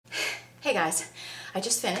Hey guys, I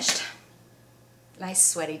just finished. Nice,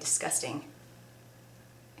 sweaty, disgusting.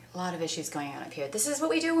 A lot of issues going on up here. This is what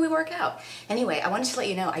we do when we work out. Anyway, I wanted to let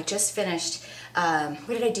you know I just finished, what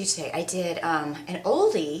did I do today? I did an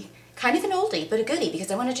oldie, kind of an oldie, but a goodie,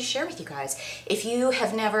 because I wanted to share with you guys. If you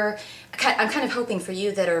have never, I'm kind of hoping for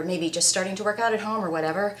you that are maybe just starting to work out at home or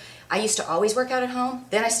whatever. I used to always work out at home.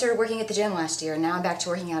 Then I started working at the gym last year, and now I'm back to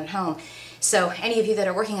working out at home. So any of you that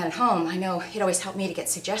are working out at home, I know it always helped me to get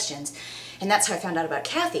suggestions. And that's how I found out about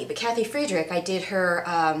Kathy. But Kathy Friedrich, I did her,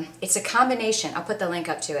 it's a combination. I'll put the link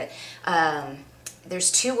up to it.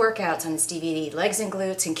 There's 2 workouts on this DVD, legs and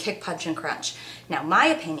glutes and kick, punch, and crunch. Now, my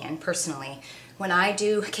opinion, personally, when I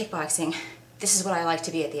do kickboxing, this is what I like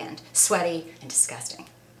to be at the end, sweaty and disgusting.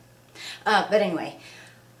 But anyway,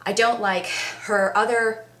 I don't like her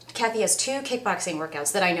other, Kathy has 2 kickboxing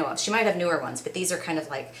workouts that I know of. She might have newer ones, but these are kind of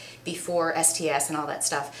like before STS and all that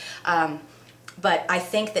stuff. But I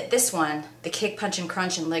think that this one, the kick, punch, and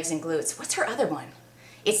crunch, and legs and glutes, what's her other one?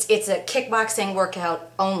 It's a kickboxing workout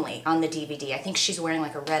only on the DVD. I think she's wearing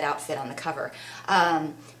like a red outfit on the cover.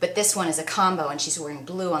 But this one is a combo, and she's wearing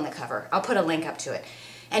blue on the cover. I'll put a link up to it.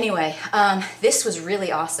 Anyway, this was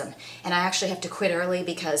really awesome. And I actually have to quit early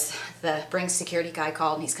because the Bring security guy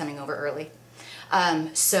called and he's coming over early. I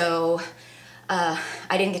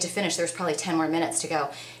didn't get to finish. There was probably 10 more minutes to go.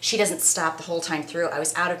 She doesn't stop the whole time through. I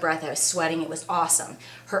was out of breath. I was sweating. It was awesome.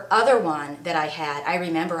 Her other one that I had, I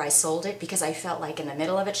remember I sold it because I felt like in the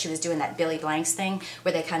middle of it, she was doing that Billy Blanks thing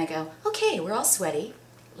where they kind of go, okay, we're all sweaty.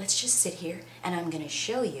 Let's just sit here and I'm going to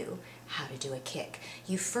show you how to do a kick.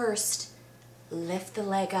 You first lift the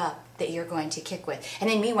leg up that you're going to kick with. And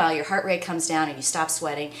then meanwhile, your heart rate comes down and you stop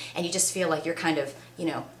sweating and you just feel like you're kind of, you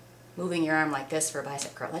know, moving your arm like this for a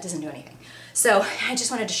bicep curl. That doesn't do anything. So I just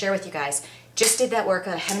wanted to share with you guys. Just did that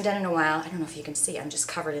workout. I haven't done it in a while. I don't know if you can see. I'm just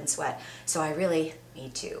covered in sweat. So I really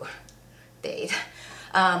need to bathe.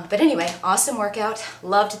 But anyway, awesome workout.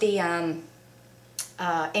 Loved the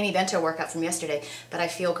Amy Bento workout from yesterday. But I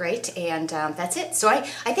feel great, and that's it. So I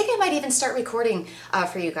think I might even start recording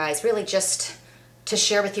for you guys, really just to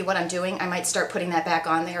share with you what I'm doing. I might start putting that back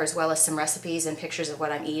on there, as well as some recipes and pictures of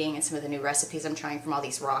what I'm eating and some of the new recipes I'm trying from all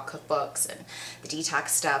these raw cookbooks and the detox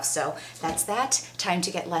stuff. So that's that. Time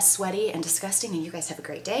to get less sweaty and disgusting, and you guys have a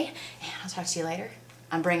great day, and I'll talk to you later.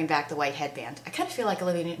 I'm bringing back the white headband. I kind of feel like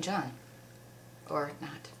Olivia Newton-John. Or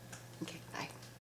not.